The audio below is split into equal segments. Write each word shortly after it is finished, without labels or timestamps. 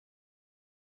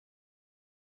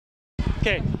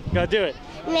Okay, go do it.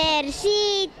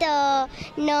 Mercito,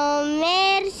 no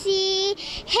mercy,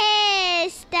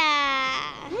 Gesta.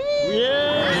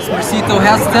 Yeah. This is Mercito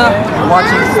Gesta. You're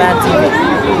watching Fan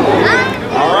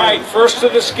TV. All right, first to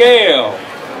the scale.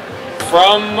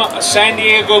 From San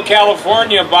Diego,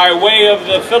 California, by way of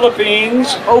the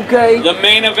Philippines. Okay. The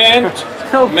main event,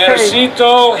 Okay.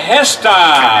 Mercito Gesta.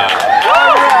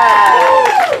 All right.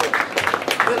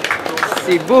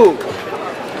 Cebu.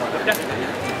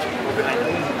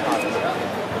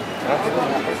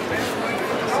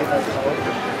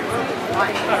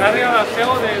 Agarre a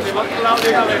Arceo del otro lado de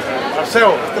una vez.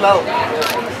 Arceo, este lado.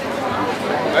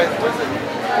 Ahí.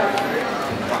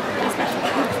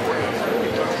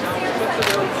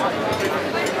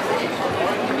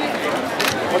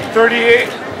 138,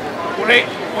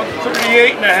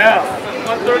 138 and a half.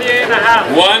 138 and a half.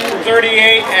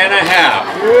 138 and a half.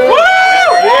 Woo!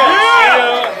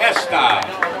 Mercito Gesta.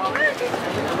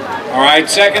 All right,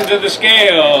 second to the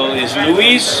scale is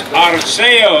Luis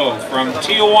Arceo from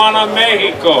Tijuana,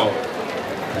 Mexico.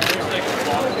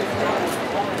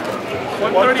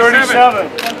 137.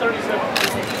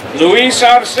 Luis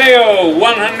Arceo,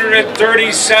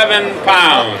 137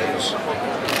 pounds.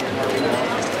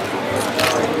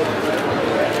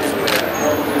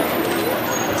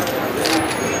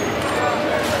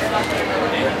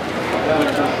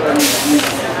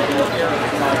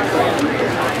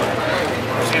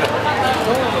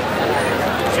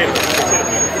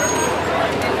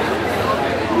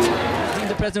 I'm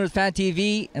the president of Fan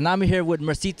TV, and I'm here with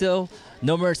Mercito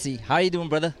No Mercy. How you doing,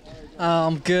 brother?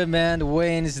 I'm good, man. The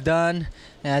weigh-in is done,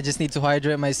 and I just need to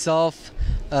hydrate myself.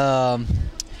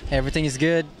 Everything is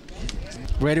good.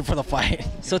 Ready for the fight.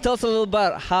 So tell us a little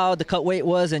about how the cut weight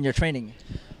was and your training.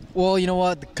 Well, you know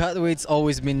what? The cut weight's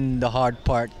always been the hard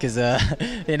part because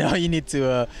you know, you need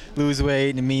to lose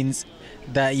weight. It means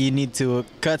that you need to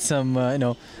cut some, you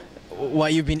know,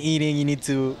 what you've been eating. You need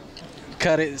to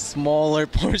cut it smaller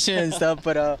portion and stuff.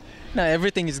 But no,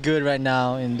 everything is good right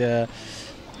now, and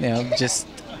you know, just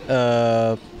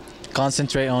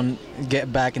concentrate on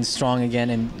get back and strong again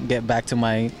and get back to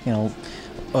my, you know,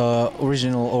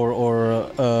 original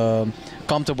or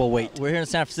comfortable weight. We're here in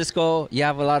San Francisco. You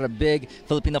have a lot of big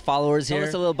Filipino followers here. Tell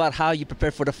us a little about how you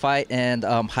prepared for the fight and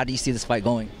how do you see this fight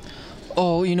going?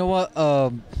 Oh, you know what?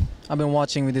 I've been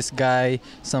watching with this guy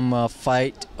some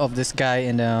fight of this guy,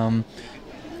 and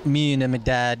me and my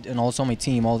dad and also my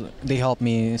team, they helped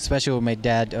me, especially with my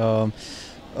dad.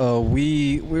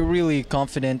 We're really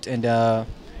confident, and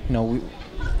you know,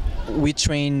 we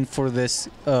train for this.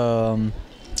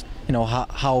 You know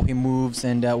how he moves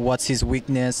and what's his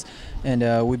weakness, and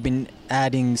we've been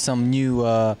adding some new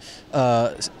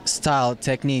style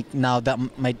technique now that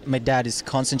my dad is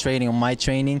concentrating on my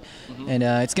training. And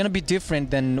it's gonna be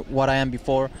different than what I am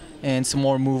before, and some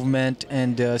more movement,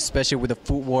 and especially with the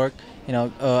footwork. You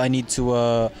know, I need to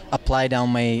apply down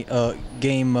my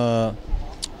game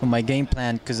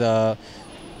plan, because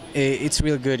it's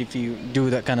real good if you do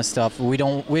that kind of stuff. We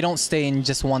don't stay in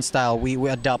just one style. We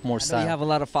adopt more style. You have a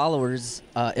lot of followers.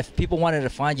 If people wanted to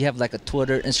find you, have like a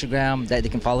Twitter, Instagram that they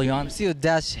can follow you on?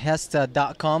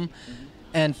 Mercito-Gesta.com.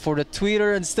 And for the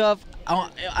Twitter and stuff,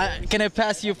 can I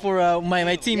pass you for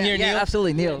my team here, Neil? Yeah,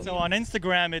 absolutely, Neil. So on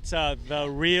Instagram, it's the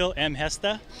real M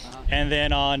Gesta, and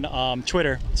then on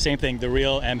Twitter, same thing, the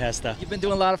real M Gesta. You've been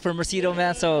doing a lot for Mercito,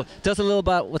 man. So tell us a little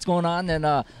about what's going on,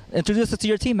 and introduce us to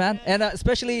your team, man, and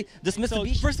especially this Mr. So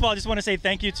Beach. first of all, I just want to say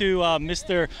thank you to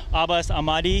Mr. Abbas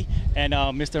Amadi and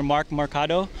Mr. Mark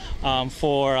Mercado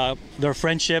for their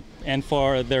friendship and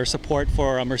for their support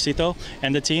for Mercito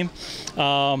and the team.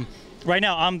 Right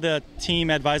now, I'm the team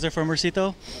advisor for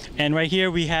Mercito, and right here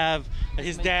we have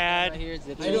his dad. How you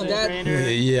doing, Dad?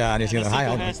 Yeah, hi.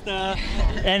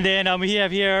 And then we have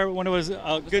here one of his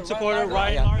good supporter,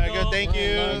 Ryan. Largo. Good, thank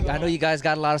you. I know you guys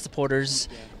got a lot of supporters.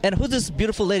 And who's this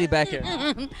beautiful lady back here?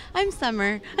 I'm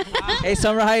Summer. Hey,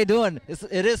 Summer, how you doing?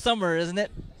 It is summer, isn't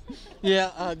it?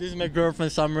 Yeah, this is my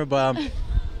girlfriend Summer, but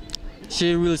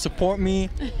she really support me.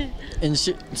 And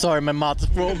sorry, my mouth is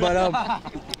full, but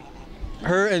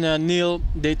her and Neil,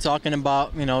 they talking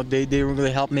about, you know, they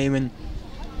really help me when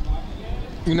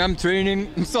I'm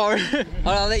training. I'm sorry.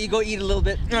 I'll let you go eat a little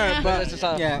bit. But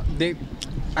yeah,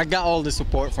 I got all the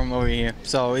support from over here,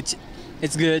 so it's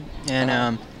good.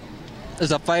 And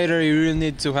as a fighter, you really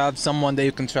need to have someone that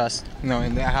you can trust, you know,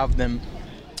 and I have them.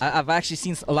 I've actually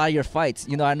seen a lot of your fights.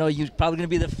 You know, I know you're probably going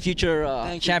to be the future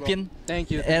champion. Thank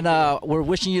you. And we're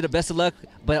wishing you the best of luck.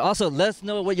 But also, let us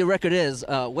know what your record is.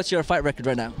 What's your fight record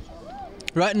right now?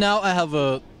 Right now, I have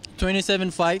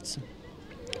 27 fights.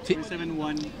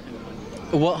 27-1.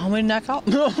 What? How many knockout?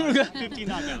 50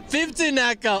 knockouts. 50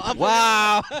 knockout.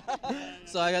 Wow.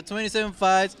 So I got 27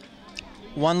 fights,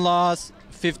 1 loss,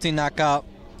 15 knockout,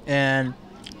 and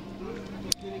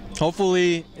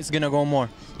hopefully it's gonna go more.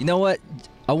 You know what?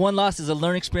 A 1 loss is a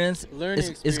learning experience.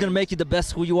 It's gonna make you the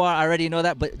best who you are. I already know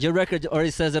that, but your record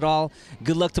already says it all.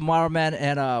 Good luck tomorrow, man,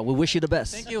 and we wish you the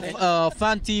best. Thank you,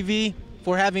 Fan TV,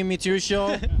 for having me to your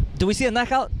show. Do we see a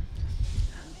knockout?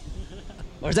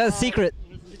 Or is that a secret?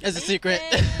 It's a secret.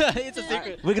 It's a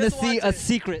secret. We're gonna see a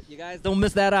secret. You guys don't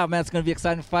miss that out, man. It's gonna be an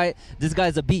exciting fight. This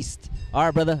guy's a beast. All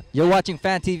right, brother. You're watching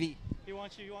Fan TV. He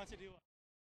wants to do